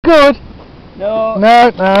good? No. No,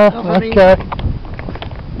 no, okay.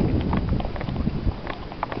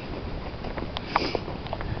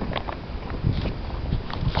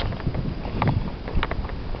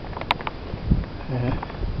 Yeah.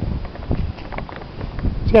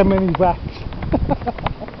 See how many rats.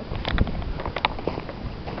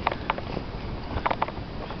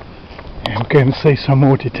 Yeah, we're going to see some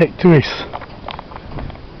more detectorists.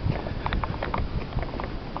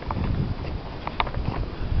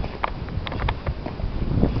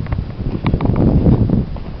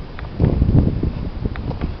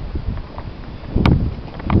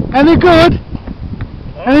 Any good?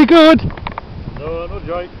 No. Any good? No, no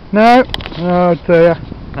joy. No? Oh dear.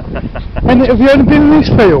 And have you only been in this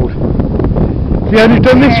field? Have you only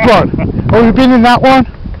done this one? Or have you been in that one?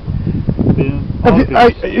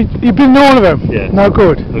 You've been in all of them? Yeah. No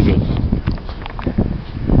good? No good.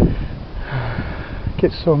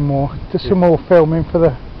 Get some more, just some more filming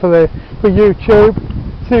for YouTube.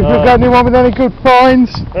 See if we've got anyone with any good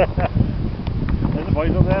finds. There's a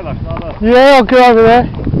boys up there, that's not a... Yeah, I'll go over there.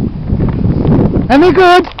 Any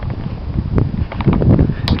good?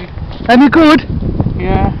 Any good?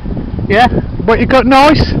 Yeah. Yeah? What you got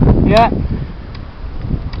nice? Yeah.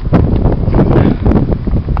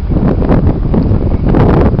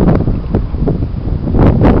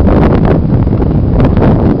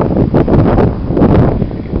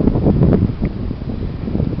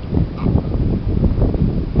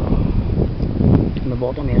 On the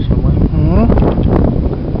bottom here somewhere.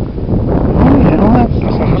 Oh yeah, that's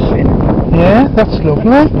nice. Yeah, that's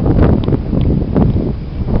lovely.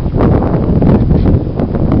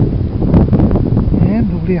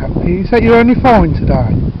 Happy. Is that your only find today?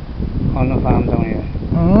 On the farm down here.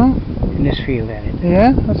 Oh. In this field area.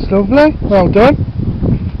 Yeah, that's lovely. Well done.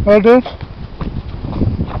 Well done.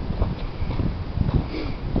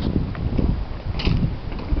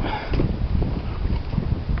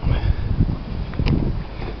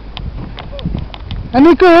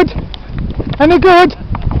 Any good? Any good?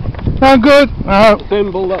 No good? No.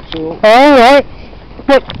 Thimble, that's all. Alright.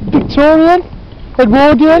 What, Victorian?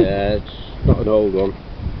 Edwardian? Yeah, it's not an old one.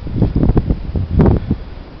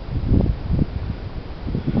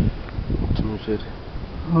 That's it.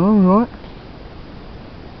 Alright.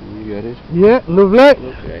 You get it? Yeah, lovely.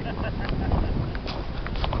 Okay.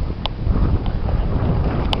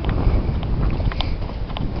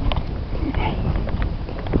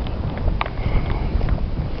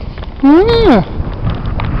 Yeah.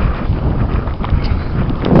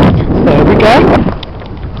 There we go.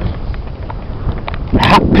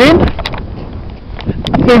 Hat pin.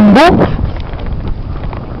 Thimble.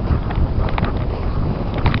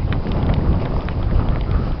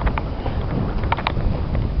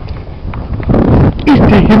 He's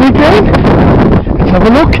digging again. Let's have a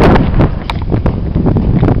look.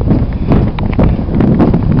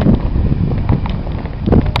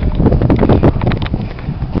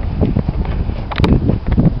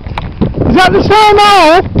 Is that the same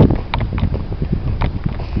hole?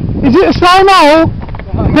 Is it the same hole?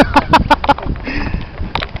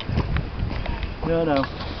 No.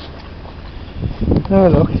 Oh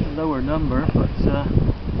look. It's a lower number, but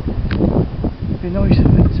it'd be nice if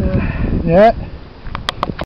it... Yeah.